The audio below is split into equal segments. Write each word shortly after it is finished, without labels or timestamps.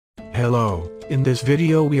Hello, in this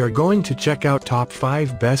video we are going to check out top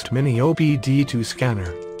 5 best Mini OBD2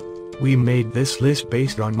 scanner. We made this list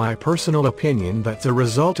based on my personal opinion that's a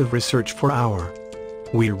result of research for our.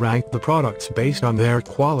 We rank the products based on their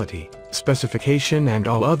quality, specification and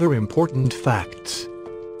all other important facts.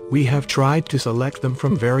 We have tried to select them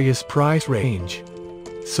from various price range,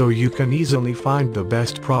 so you can easily find the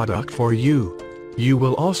best product for you. You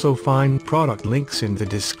will also find product links in the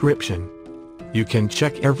description. You can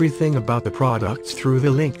check everything about the products through the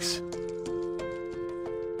links.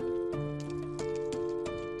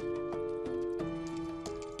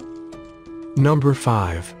 Number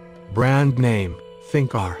 5. Brand name,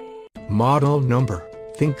 THINKSCAN. Model number,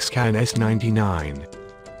 THINKSCAN S99.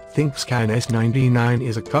 THINKSCAN S99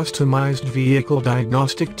 is a customized vehicle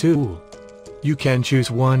diagnostic tool. You can choose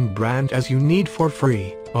one brand as you need for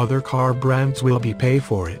free, other car brands will be pay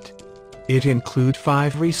for it. It includes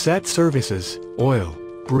 5 reset services: oil,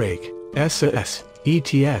 brake, SAS,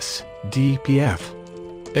 ETS, DPF.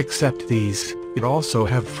 Except these, it also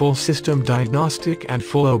have full system diagnostic and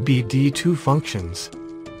full OBD2 functions.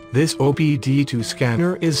 This OBD2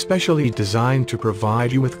 scanner is specially designed to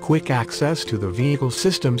provide you with quick access to the vehicle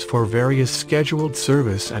systems for various scheduled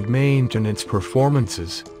service and maintenance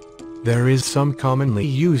performances. There is some commonly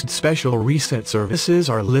used special reset services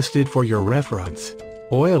are listed for your reference.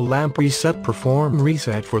 Oil lamp reset: perform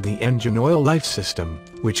reset for the engine oil life system,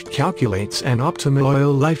 which calculates an optimal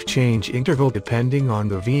oil life change interval depending on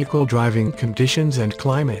the vehicle driving conditions and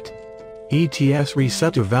climate. ETS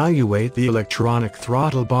reset: evaluate the electronic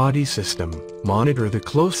throttle body system, monitor the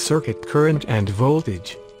closed-circuit current and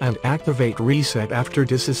voltage, and activate reset after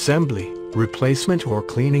disassembly, replacement or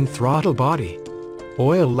cleaning throttle body.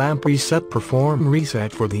 Oil lamp reset: perform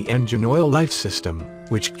reset for the engine oil life system,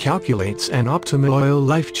 which calculates an optimal oil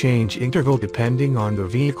life change interval depending on the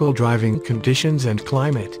vehicle driving conditions and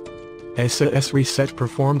climate. SAS reset: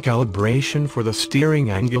 perform calibration for the steering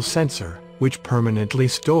angle sensor, which permanently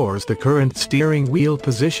stores the current steering wheel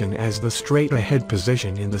position as the straight-ahead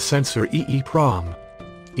position in the sensor EEPROM.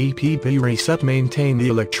 EPB reset: maintain the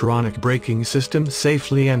electronic braking system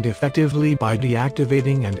safely and effectively by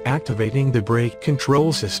deactivating and activating the brake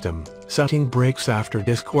control system, setting brakes after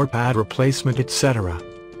disc or pad replacement, etc.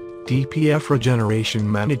 DPF regeneration: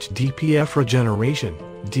 manage DPF regeneration,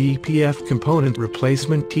 DPF component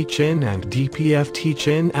replacement teach-in and DPF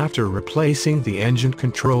teach-in after replacing the engine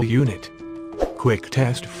control unit. Quick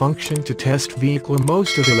test function: to test vehicle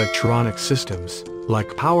most of electronic systems,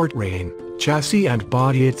 like powertrain, chassis and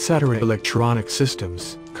body, etc. electronic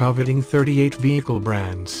systems, coveting 38 vehicle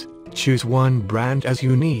brands. Choose one brand as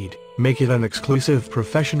you need, make it an exclusive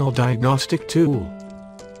professional diagnostic tool.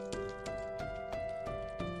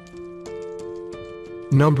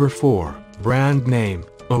 Number 4. Brand name,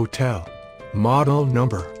 AutoLink. Model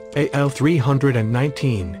number,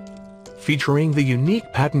 AL319. Featuring the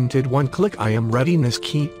unique patented one-click I am readiness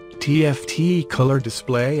key, TFT color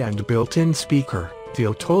display and built-in speaker, the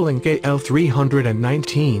AutoLink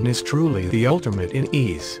AL319 is truly the ultimate in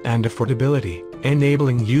ease and affordability,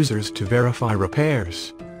 enabling users to verify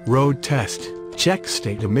repairs, road test, check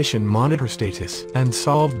state emission monitor status, and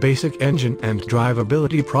solve basic engine and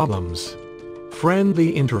drivability problems.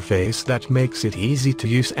 Friendly interface that makes it easy to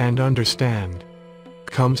use and understand.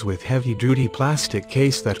 Comes with heavy-duty plastic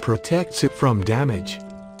case that protects it from damage.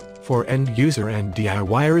 For end user and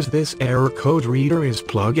DIYers, this error code reader is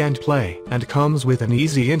plug and play and comes with an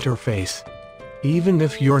easy interface. Even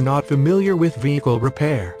if you're not familiar with vehicle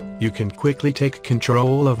repair, you can quickly take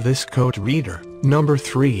control of this code reader. Number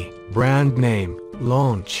 3. Brand name,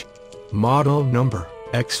 Launch. Model number,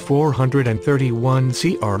 X431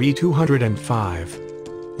 CRE205.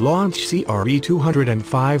 Launch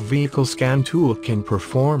CRE205 vehicle scan tool can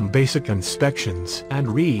perform basic inspections and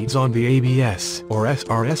reads on the ABS or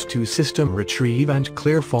SRS2 system, retrieve and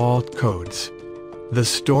clear fault codes. The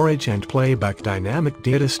storage and playback dynamic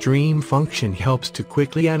data stream function helps to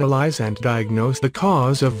quickly analyze and diagnose the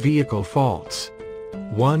cause of vehicle faults.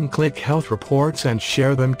 One-click health reports and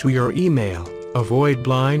share them to your email. Avoid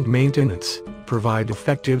blind maintenance, provide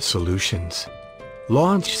effective solutions.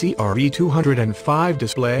 Launch CRE205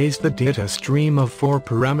 displays the data stream of 4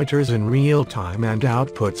 parameters in real time and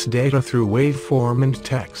outputs data through waveform and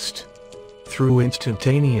text. Through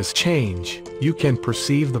instantaneous change, you can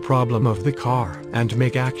perceive the problem of the car and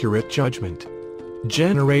make accurate judgment.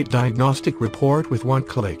 Generate diagnostic report with one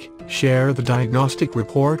click. Share the diagnostic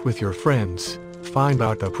report with your friends. Find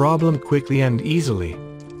out the problem quickly and easily.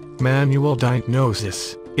 Manual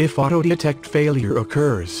diagnosis: if auto-detect failure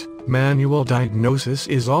occurs, manual diagnosis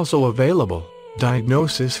is also available.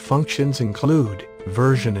 Diagnosis functions include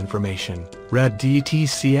version information, read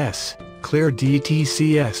DTCS, clear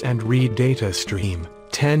DTCS and read data stream.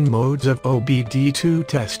 10 modes of OBD2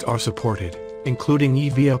 test are supported, including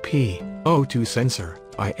EVLP, O2 sensor,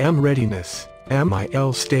 IM readiness,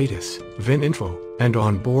 MIL status, VIN info, and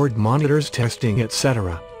onboard monitors testing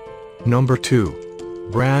etc. Number 2.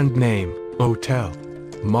 Brand name, Hotel.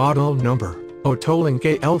 Model number, AutoLink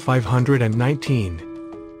AL519.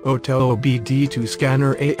 AutoLink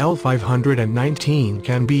Scanner AL519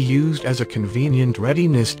 can be used as a convenient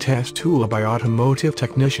readiness test tool by automotive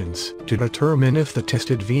technicians to determine if the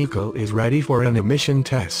tested vehicle is ready for an emission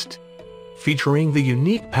test. Featuring the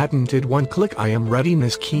unique patented one-click IM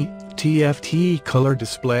readiness key, TFT color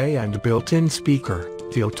display and built-in speaker,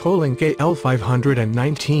 the AutoLink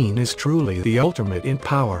AL519 is truly the ultimate in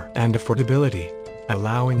power and affordability,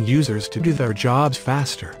 allowing users to do their jobs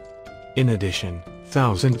faster. In addition,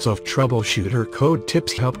 thousands of troubleshooter code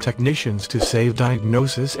tips help technicians to save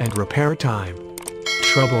diagnosis and repair time.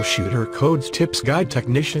 Troubleshooter codes tips guide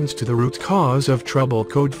technicians to the root cause of trouble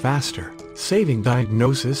code faster, saving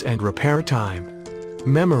diagnosis and repair time.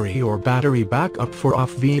 Memory or battery backup for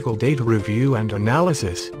off-vehicle data review and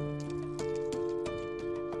analysis.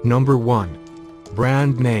 Number 1.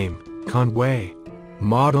 Brand name, Conway.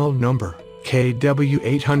 Model number,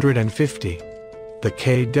 KW850. The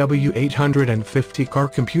KW850 car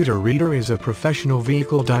computer reader is a professional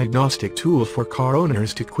vehicle diagnostic tool for car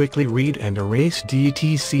owners to quickly read and erase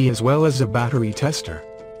DTC as well as a battery tester.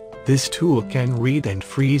 This tool can read and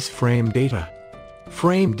freeze frame data.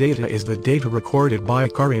 Frame data is the data recorded by a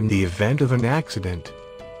car in the event of an accident.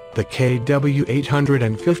 The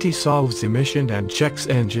KW850 solves emission and checks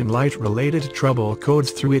engine light-related trouble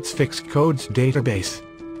codes through its fixed codes database.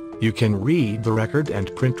 You can read the record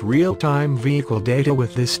and print real-time vehicle data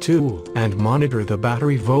with this tool and monitor the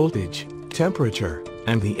battery voltage, temperature,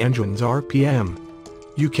 and the engine's RPM.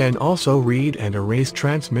 You can also read and erase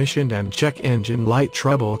transmission and check engine light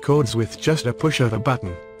trouble codes with just a push of a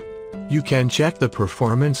button. You can check the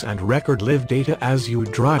performance and record live data as you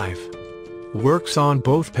drive. Works on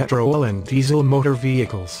both petrol and diesel motor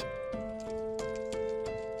vehicles.